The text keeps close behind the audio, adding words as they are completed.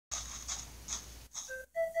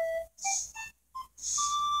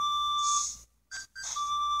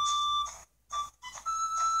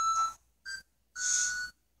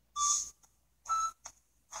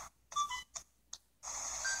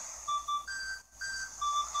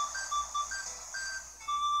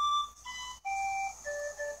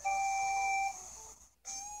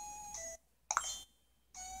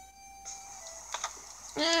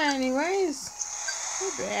Anyways,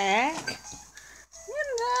 we're back.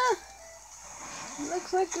 And,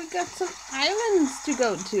 looks like we got some islands to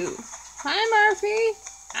go to. Hi, Murphy.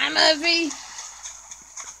 Hi, Murphy.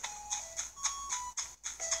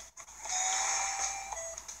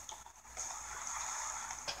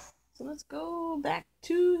 So let's go back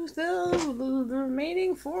to the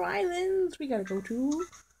remaining 4 islands we gotta go to.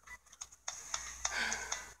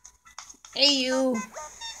 Hey, you.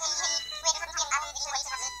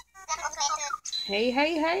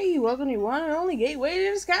 Hey, welcome to one and only gateway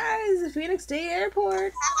to the skies, the Phoenix Day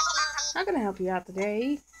Airport. How can I help you out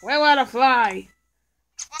today? Where wanna fly?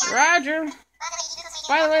 Roger.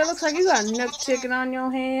 By the way, it looks like you got a Nook ticket on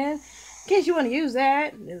your hand. In case you want to use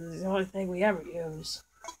that, this is the only thing we ever use.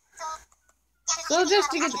 So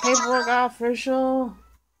just to get the paperwork official,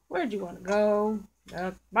 where'd you want to go?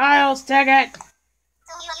 Nook Miles ticket.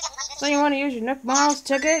 So you want to use your Nook Miles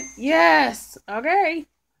ticket? Yes. Okay.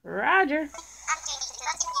 Roger.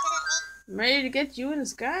 I'm ready to get you in the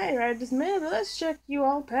sky right this minute, but let's check you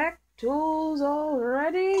all packed. Tools all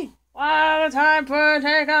ready? Wow, time for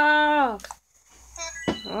takeoff!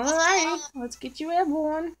 Alrighty, let's get you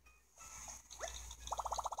airborne.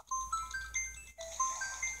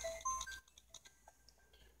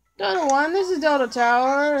 Delta 1, this is Delta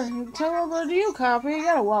Tower. Tower, do you copy? You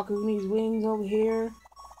gotta walk on these wings over here.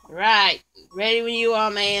 Right, ready when you are,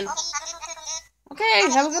 man.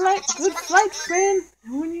 Okay, have a good flight, friend.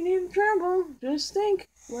 And when you need to tremble, just think,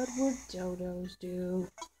 what would dodos do?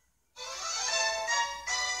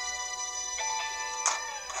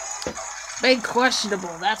 Big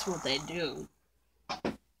questionable, that's what they do.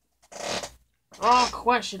 All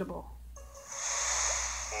questionable.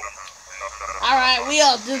 Alright, we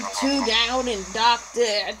all do 2 down in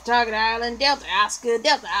Target Island. Delta Oscar,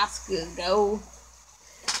 go.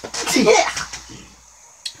 Yeah.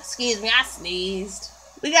 Excuse me, I sneezed.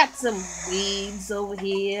 We got some weeds over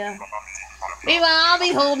here. Meanwhile, I'll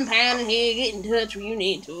be holding pounding here. Get in touch when you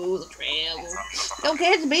need tools of travel. Don't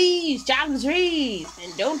catch the bees, chop the trees,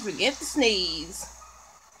 and don't forget to sneeze.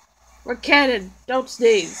 We're cannon, don't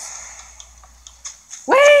sneeze.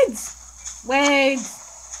 Weeds!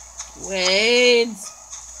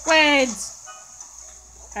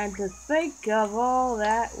 And to think of all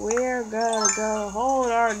that, we're gonna go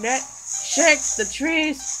hold our net, shake the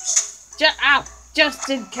trees, just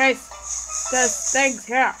in case there's things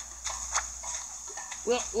here.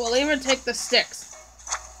 We'll even take the sticks.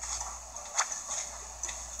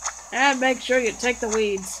 And make sure you take the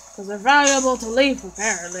weeds, because they're valuable to leaf,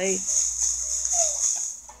 apparently.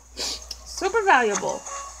 Super valuable.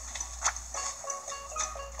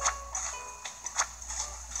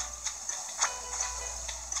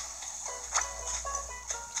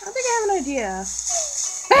 I think I have an idea.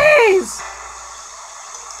 Bees!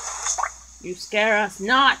 You scare us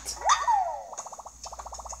not.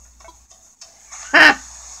 Ha!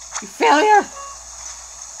 You failure!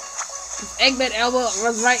 If Eggman Elmo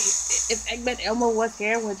was right, if Eggman Elmo was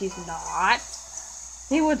here, which he's not,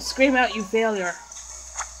 he would scream out, "You failure!"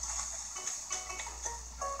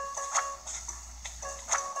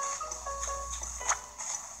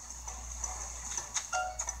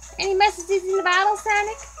 Any messages in the bottle,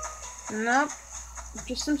 Sonic? Nope.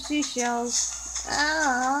 Just some seashells.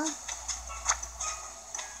 Oh.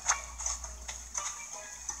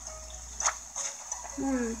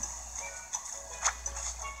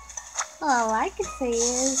 All I can say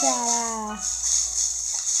is that,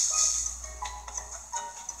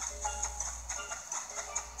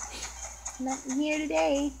 nothing here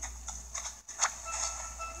today.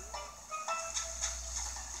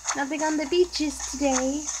 Nothing on the beaches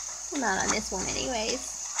today. Well, not on this one anyways.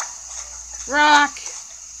 Rock!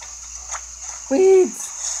 Weeds!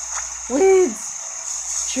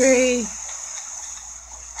 Tree!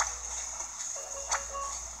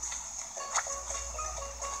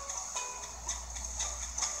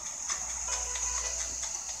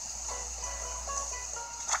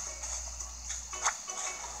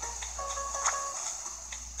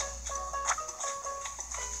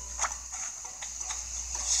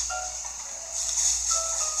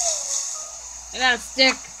 I got a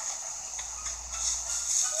stick.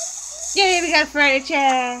 Yeah, we got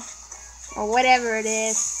furniture. Or whatever it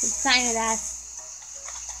is. It's tiny at us.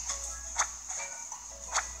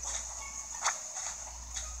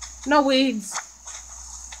 No weeds.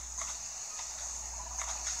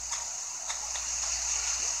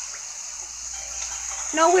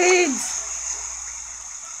 No weeds.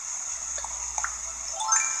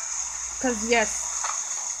 Because yes.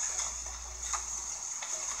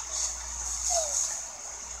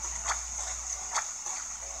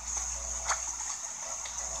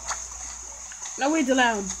 No No weeds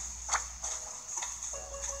allowed.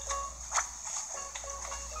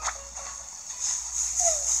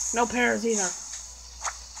 No pears either.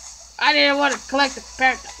 I didn't want to collect the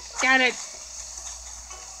pears. Got it.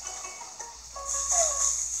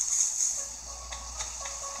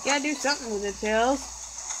 Gotta do something with it, Tails.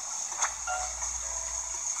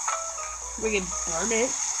 We can burn it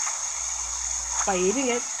by eating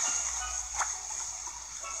it.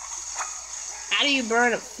 How do you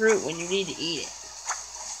burn a fruit when you need to eat it?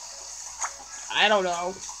 I don't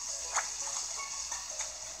know.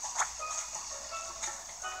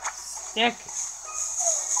 Stick.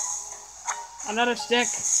 Another stick.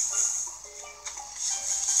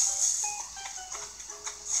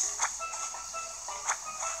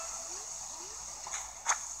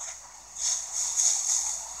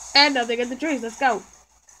 And nothing in the trees. Let's go.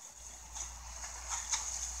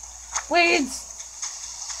 Weeds!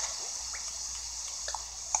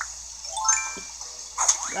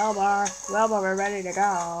 Well, we're ready to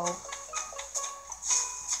go.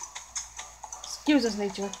 Excuse us,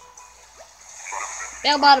 nature.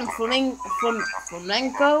 Bell-bottom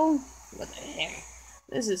flamenco? What the heck?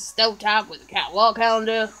 This is Stovetop with a wall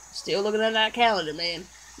calendar. Still looking at that calendar, man.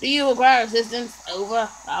 Do you require assistance? Over.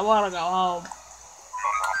 I want to go home.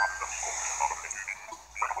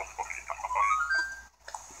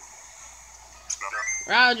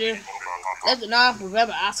 Roger. That's enough.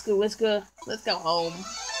 Remember Oscar Whisker. Let's go home.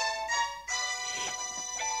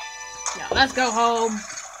 Now let's go home.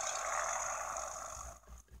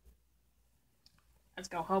 Let's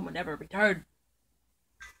go home and never return.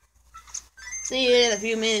 See you in a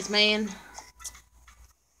few minutes, man.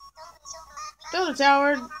 Dota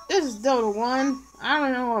Tower. This is Dota 1. I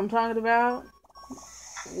don't know what I'm talking about.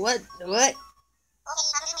 What?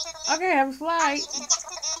 Okay, have a flight.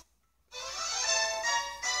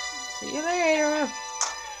 See you later.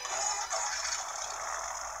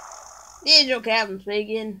 Here's your captain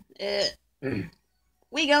speaking.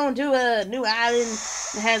 We going to a new island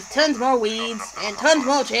that has tons more weeds and tons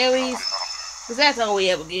more cherries. Cause that's all we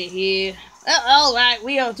ever get here. Well, alright,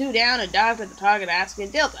 we are 2 down and Dark at the target Oscar,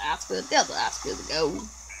 Delta Oscar to go.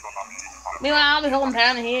 Meanwhile, I'll be holding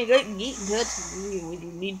down here, get in touch. We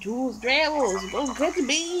need tools, travels, go cut the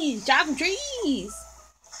bees, chop some trees.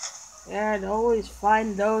 And always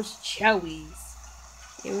find those cherries.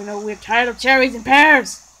 Even though we're tired of cherries and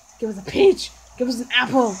pears. Give us a peach. Give us an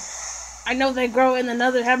apple. I know they grow in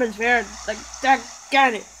another hemisphere. Like, that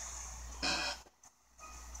got it.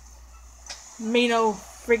 Meano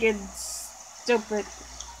freaking stupid.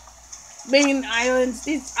 Mean islands.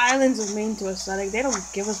 These islands are mean to us, Sonic. They don't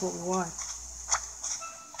give us what we want.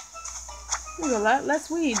 There's a lot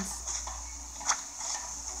less weeds.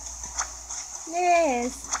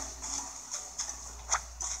 Yes.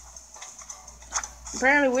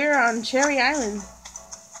 Apparently we're on Cherry Island.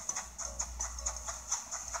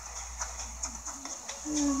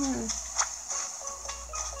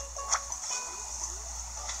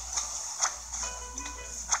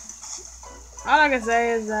 All I can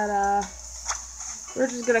say is that we're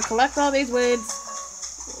just gonna collect all these weeds.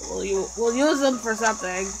 We'll use them for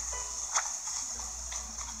something.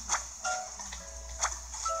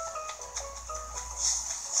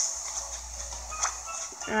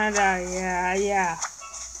 And yeah.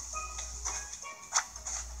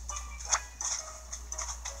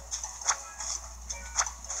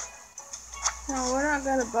 No, we're not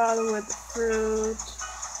gonna bother with the fruit.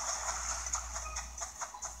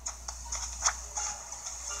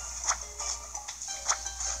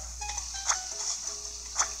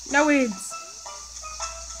 No weeds.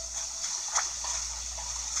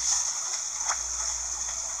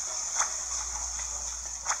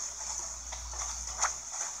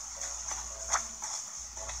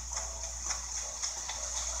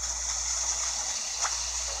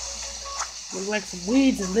 Look like some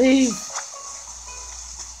weeds and leave.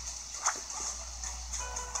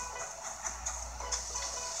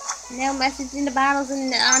 No message in the bottles on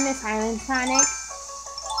this island, Sonic.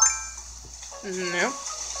 Nope.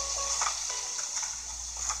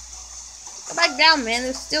 Go back down, man.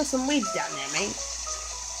 There's still some weeds down there, mate.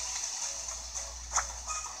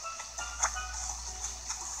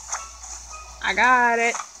 I got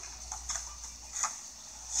it.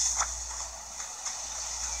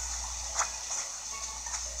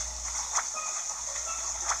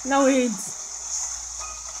 No weeds.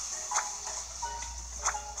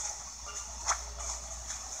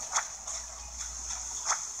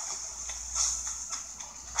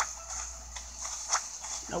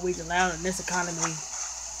 No weeds allowed in this economy.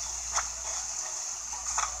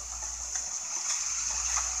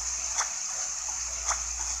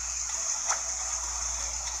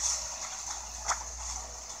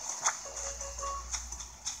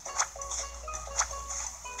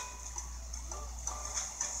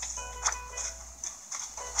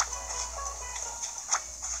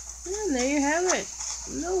 And there you have it.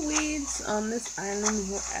 No weeds on this island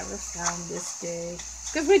were ever found this day.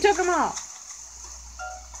 Because we took them all.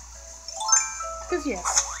 Because yes.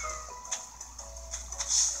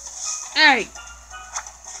 Alright.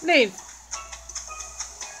 Leave.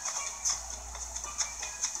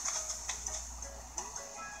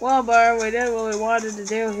 Well, Bar, we did what we wanted to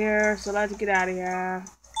do here, so let's get out of here.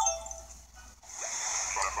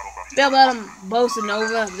 Bill Bottom Bossa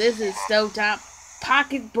Nova. This is Stovetop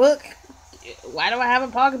Pocketbook. Why do I have a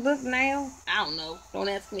pocketbook now? I don't know. Don't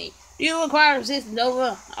ask me. Do you require assistance,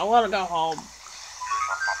 Nova? I want to go home.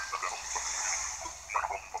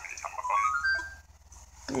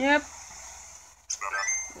 Yep.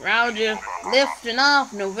 Roger. Lifting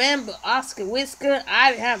off November Oscar Whisker.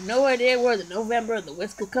 I have no idea where the November of the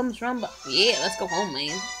Whisker comes from, but yeah, let's go home,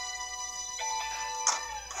 man.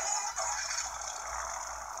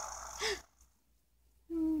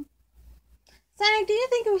 Sonic, do you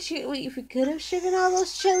think if we could have shipped all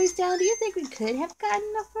those cherries down, do you think we could have gotten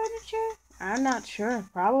enough furniture? I'm not sure.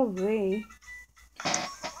 Probably.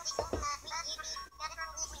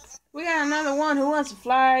 We got another one who wants to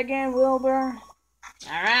fly again, Wilbur.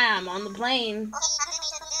 Alright, I'm on the plane.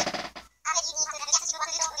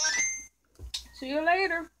 See you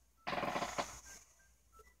later.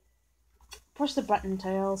 Push the button,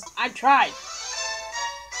 Tails. I tried.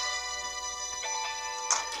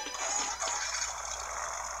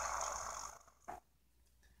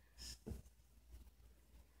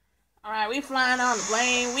 Alright, we flying on the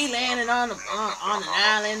plane. We landed on an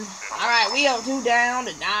island. Alright, we are 2 down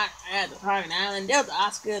to not at the target island. Delta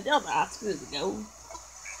Oscar to go.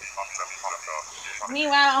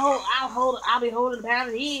 Meanwhile, I'll be holding the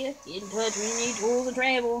pound here. Get in touch when you need tools and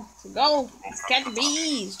travel. So go, let's catch the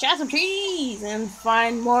bees, chop some trees, and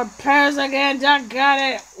find more pears again. I got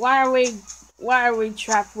it. Why are we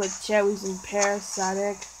trapped with cherries and pears,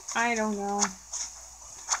 Sonic? I don't know.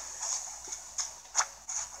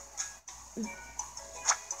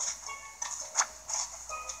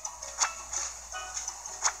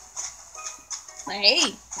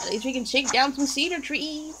 Hey, at least we can shake down some cedar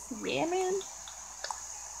trees. Yeah, man.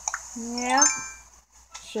 Yep.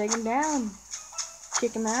 Shake them down.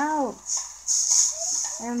 Kick them out.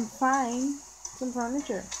 And find some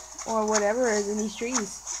furniture. Or whatever is in these trees.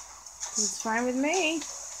 It's fine with me.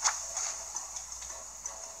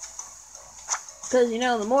 Because, you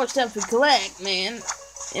know, the more stuff we collect, man,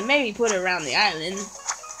 and maybe put it around the island,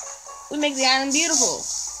 we make the island beautiful.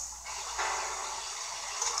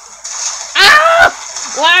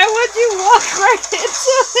 Why would you walk right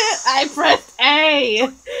into it? I pressed A.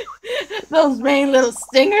 Those main little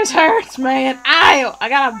stingers hurt, man. Ow! I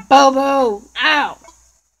got a bobo. Ow!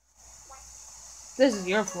 This is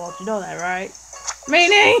your fault. You know that, right?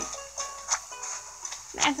 Meaning?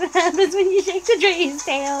 That's what happens when you shake the trees,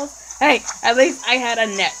 Tails. Hey, at least I had a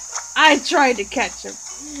net. I tried to catch him.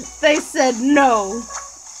 They said no.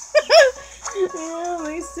 Yeah,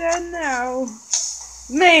 they said no.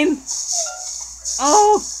 Main.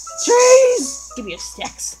 Oh, trees! Give me your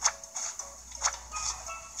sticks.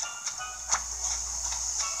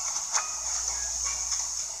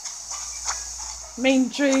 Main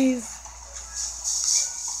trees.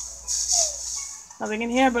 Nothing in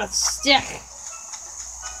here but a stick.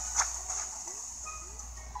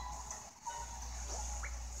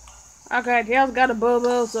 Okay, Tails got a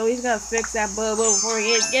boo-boo, so he's gonna fix that boo-boo before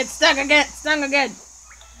he gets stung again.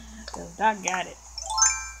 So Doc got it.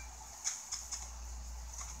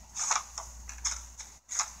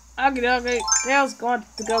 Okay, Tails going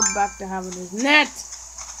to go back to having his net.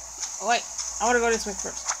 Oh, wait, I want to go this way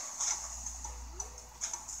first.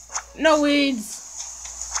 No weeds.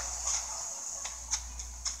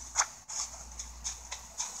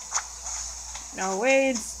 No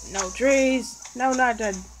weeds, no trees, no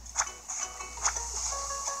nothing.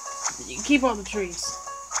 You keep all the trees.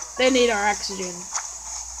 They need our oxygen.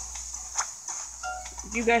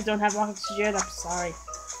 If you guys don't have oxygen, I'm sorry.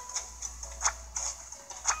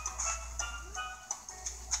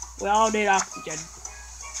 We all need oxygen.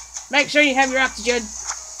 Make sure you have your oxygen.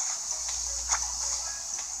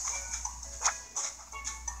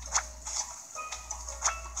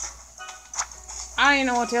 I don't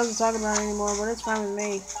know what Tails is talking about anymore, but it's fine with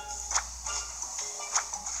me.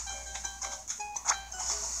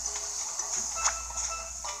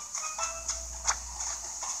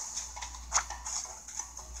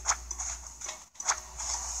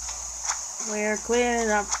 We're cleaning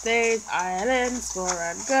up these islands for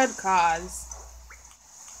a good cause.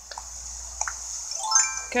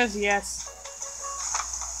 'Cause yes.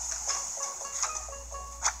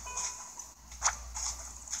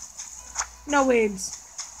 No weeds.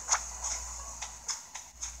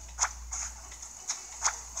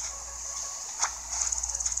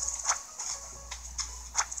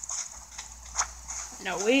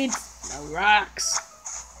 No weeds, no rocks.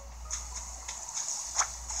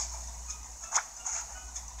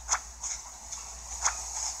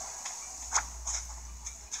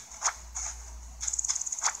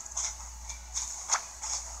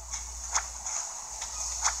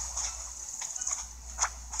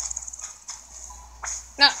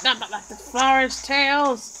 No, not the flower's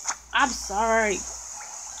tails. I'm sorry.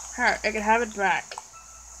 Here, I can have it back.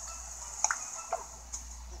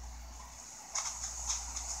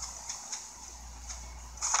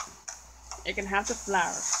 You can have the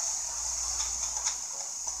flower.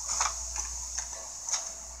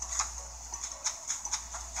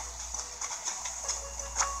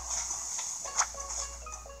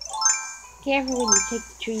 Careful when you take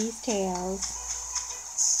the tree's tails.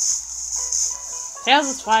 Tails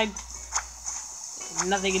is fine.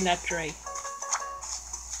 Nothing in that tree.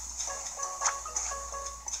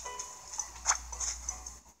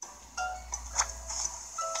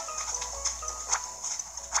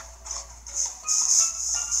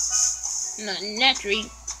 Not in that tree.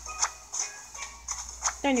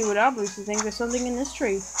 Then you would obviously think there's something in this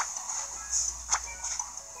tree.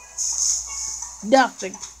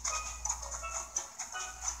 Nothing.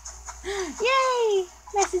 Yay!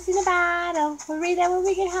 Message in a bottle. We'll read that when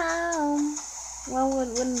we get home. Well,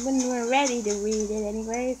 when we're ready to read it,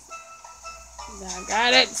 anyways. I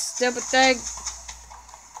got it, stupid thing.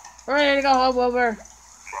 We're ready to go home, Wilbur.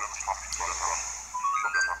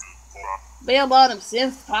 Bell bottom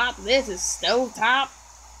synth pop. This is stovetop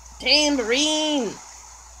tambourine.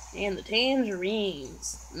 And the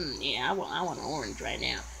tangerines. Yeah, I want an orange right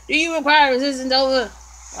now. Do you require resistance over?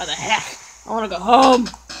 What the heck? I want to go home.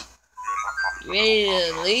 You ready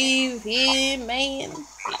to leave here, man?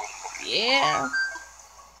 Yeah.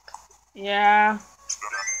 Yeah.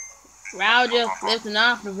 Roger, lifting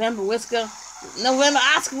off November Oscar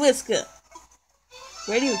Whisker.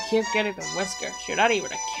 Where do you keep getting the whisker? You're not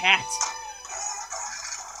even a cat.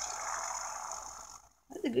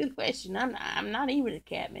 That's a good question. I'm not even a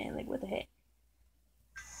cat, man. Like, what the heck?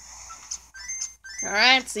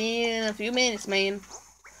 Alright, see you in a few minutes, man.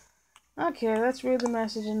 Okay, let's read the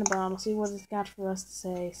message in the bottle. See what it's got for us to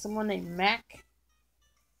say. Someone named Mac.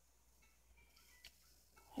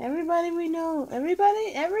 Everybody we know. Every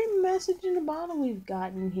message in the bottle we've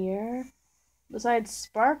gotten here. Besides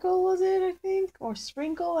Sparkle, was it, I think? Or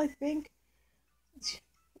Sprinkle, I think.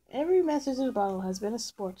 Every message in the bottle has been a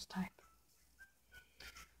sports type.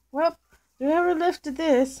 Well, whoever lifted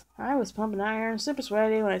this, I was pumping iron, super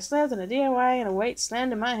sweaty when I slept in a DIY and a weight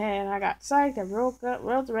slammed in my head. I got psyched, I wrote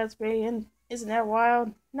the recipe, and isn't that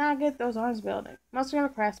wild? Now get those arms building. Muscular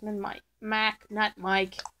craftsman Mac, not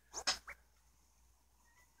Mike.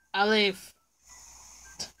 I leave.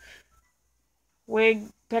 Wig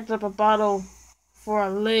picked up a bottle for a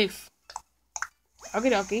leaf.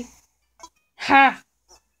 Okie dokie. Ha!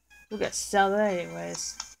 We gotta sell that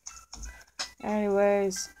anyways.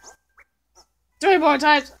 3 more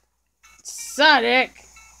times! Sonic!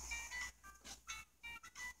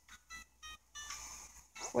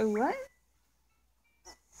 Wait, what?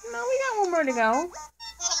 No, we got one more to go.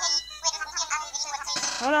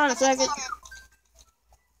 Hold on a second.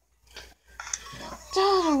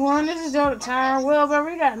 Dota 1, this is Dota Tower. Wilbur,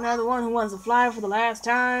 we got another one who wants to fly for the last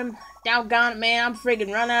time. Doggone it, man, I'm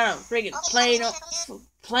freaking run out of freaking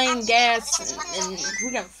plane gas, and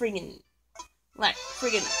we got freaking,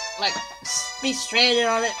 be stranded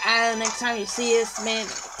on that island next time you see us, man.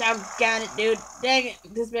 Doggone it, dude. Dang it,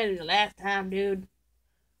 this better be the last time, dude.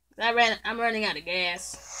 I'm running out of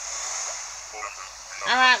gas.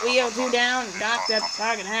 Alright, we go 2 down, docked at the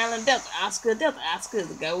target island. Delta Oscar,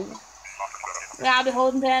 the go. I'll be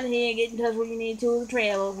holding down here, get in touch when you need to the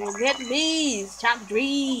trail. We'll get bees, chop the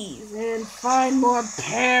trees, and find more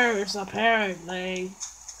pears, apparently.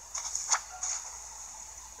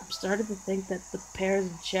 I'm starting to think that the pears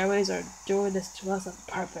and cherries are doing this to us on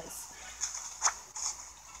purpose.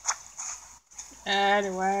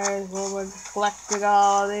 Anyways, we're collecting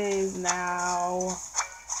all these now.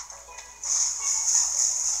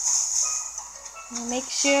 Make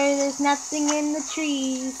sure there's nothing in the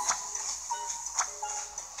trees.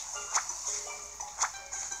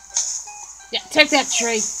 Yeah, take that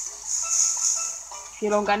tree. If you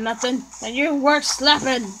don't got nothing, then you're worth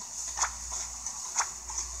slapping.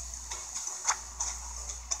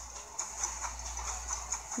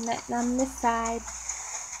 Nothing on this side.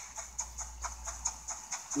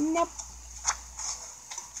 Nope.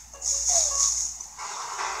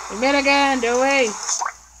 We meet again, do we?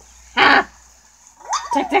 Ha!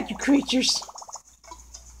 Take that, you creatures.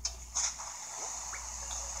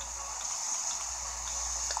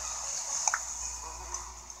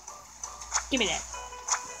 Give me that.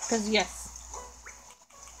 Cause yes.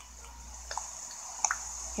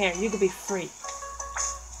 Here, you could be free.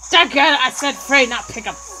 Daggone it, I said free, not pick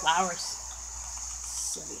up flowers.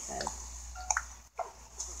 Silly head.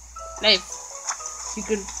 Leif, you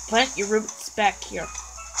can plant your roots back here.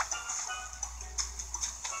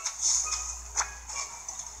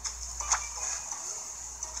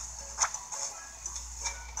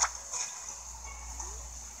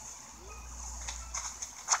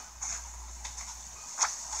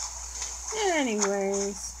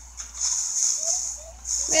 Anyways.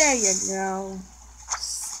 There you go.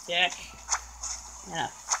 Stick. And a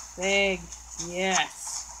fig.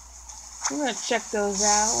 Yes. I'm gonna check those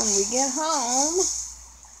out when we get home.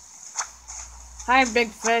 Hi, big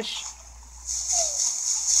fish.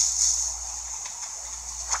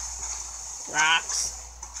 Rocks.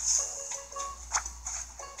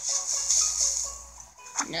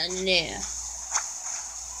 Nothing there.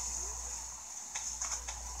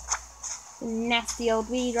 Nasty old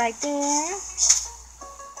weed right there.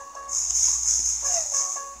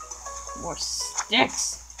 More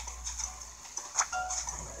sticks.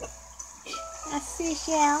 A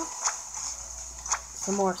seashell.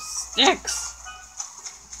 Some more sticks.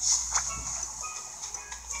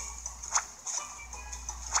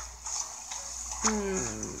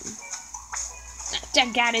 I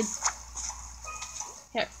got it.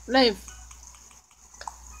 Here, leave.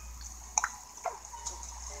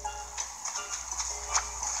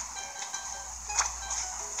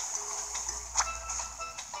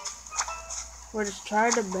 We're just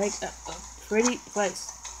trying to make a pretty place.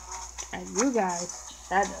 And you guys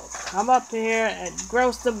had to come up here and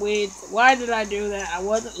grow some weeds. Why did I do that? I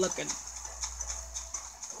wasn't looking.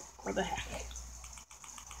 What the heck?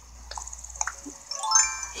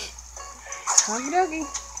 Okie dokie.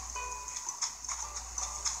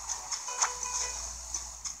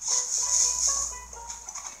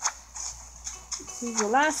 This is the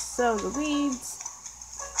last of the weeds.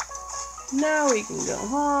 Now we can go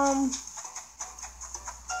home.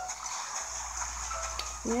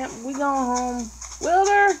 Yep, we go home.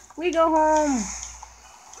 Wilbur, we go home.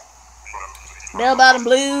 Bell Bottom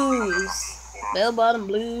Blues. Bell Bottom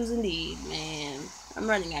Blues indeed, man. I'm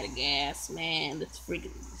running out of gas, man. Let's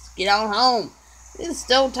get on home. This is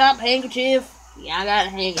Stovetop handkerchief. Yeah, I got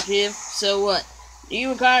a handkerchief. So what? Do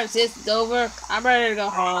you require assistance over? I'm ready to go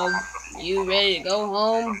home. You ready to go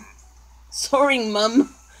home? Sorry,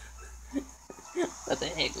 Mum. What the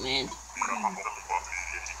heck, man?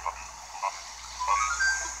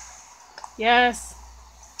 Yes.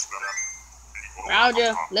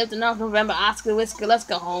 Roger, lifting off November, Oscar Whisker, let's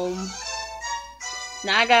go home.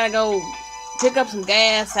 Now I gotta go pick up some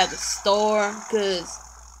gas at the store, cause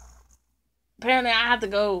apparently I have to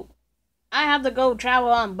go travel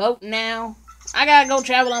on boat now. I gotta go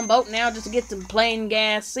travel on boat now just to get some plain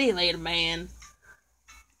gas. See you later, man.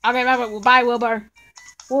 Okay, bye, Wilbur.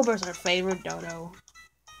 Wilbur's our favorite dodo.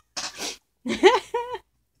 Ain't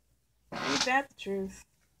that the truth?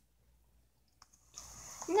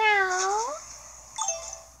 Now,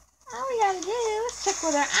 all we gotta do is check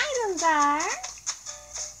what our items are.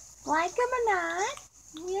 Like them or not,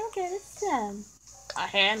 we'll get us some. A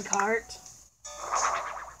hand cart.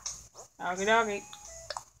 Okie dokie.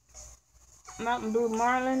 Mountain Blue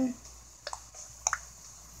Marlin.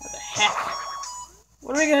 What the heck?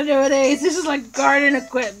 What are we gonna do with these? This is like garden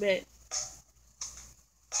equipment.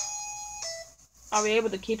 Are we able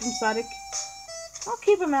to keep him, Sonic? I'll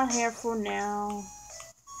keep him out here for now.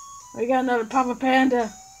 We got another Papa Panda.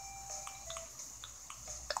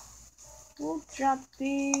 We'll drop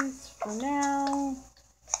these for now.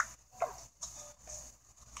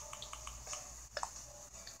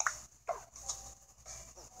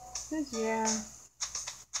 Yeah.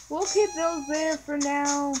 We'll keep those there for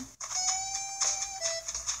now.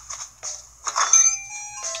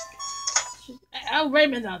 Oh,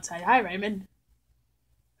 Raymond's outside. Hi, Raymond.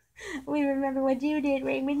 We remember what you did,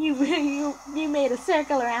 Raymond. You made a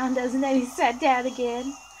circle around us and then you sat down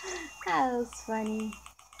again. That was funny.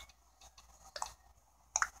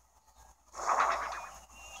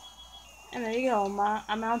 And there you go,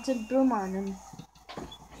 a mounted Blue Marlin.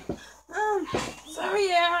 So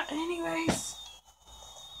yeah, anyways.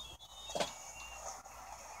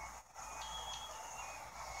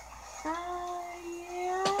 Yeah.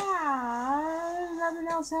 Nothing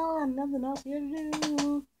else here to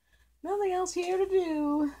do. Nothing else here to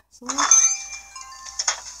do. So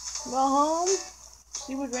let's go home,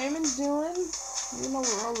 see what Raymond's doing. You know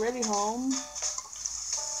we're already home.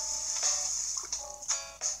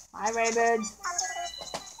 Hi, Raymond.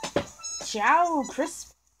 Ciao,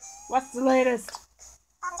 Crisp. What's the latest?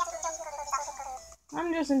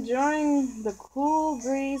 I'm just enjoying the cool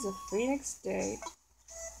breeze of Phoenix Day.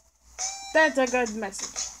 That's a good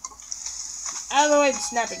message. Out of the way,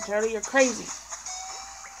 snapping turtle, you're crazy.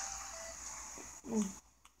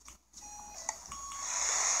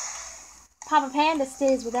 Papa Panda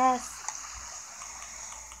stays with us.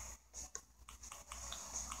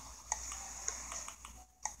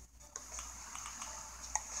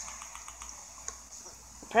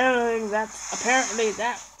 Apparently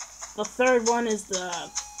that the third one is the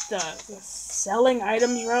selling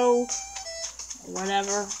items row.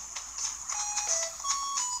 Whatever.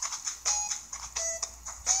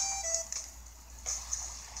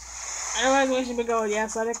 Otherwise, we should be going, yeah,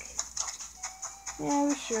 Sonic? Yeah,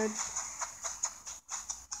 we should.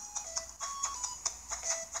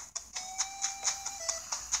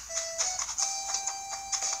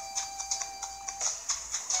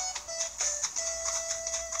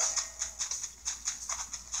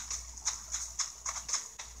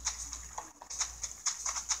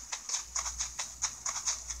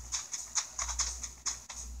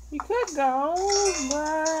 You could go,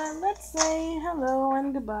 but let's say hello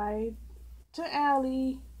and goodbye to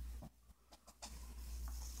Allie.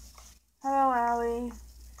 Hello, Allie.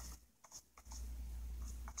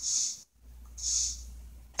 She's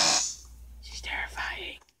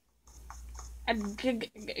terrifying. And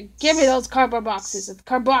give me those cardboard boxes.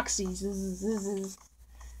 Carboxies.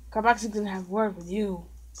 Carboxy's gonna have word with you.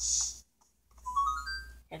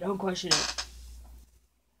 And don't question it.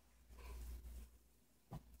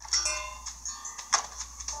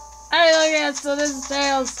 Alright, look at it. So this is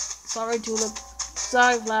Tails. Sorry, Tulip.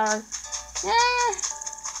 Sorry, Flower. Yeah.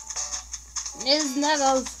 Miss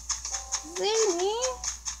Snuggles. See me?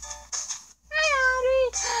 Hi, Audrey.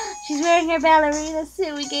 She's wearing her ballerina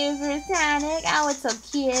suit we gave her a Sonic. Oh, it's so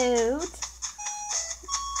cute.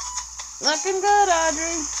 Looking good,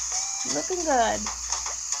 Audrey. Looking good.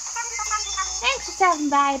 Thanks for stopping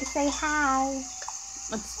by to say hi.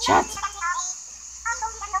 Let's chat.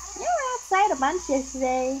 You were outside a bunch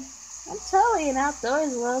yesterday. I'm totally an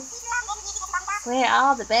outdoors wolf. It's where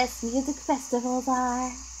all the best music festivals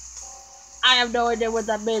are. I have no idea what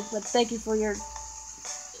that means, but thank you for your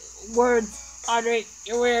words, Audrey.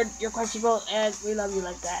 You're weird, you're questionable, and we love you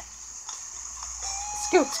like that.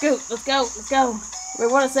 Scoot, let's go. We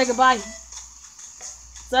want to say goodbye.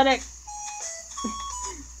 Sonic.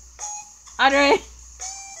 Audrey.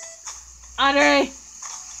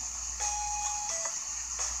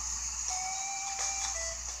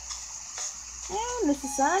 And this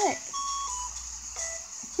is Sonic.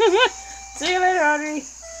 See you later, Audrey.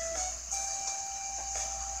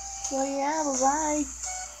 So yeah, bye-bye.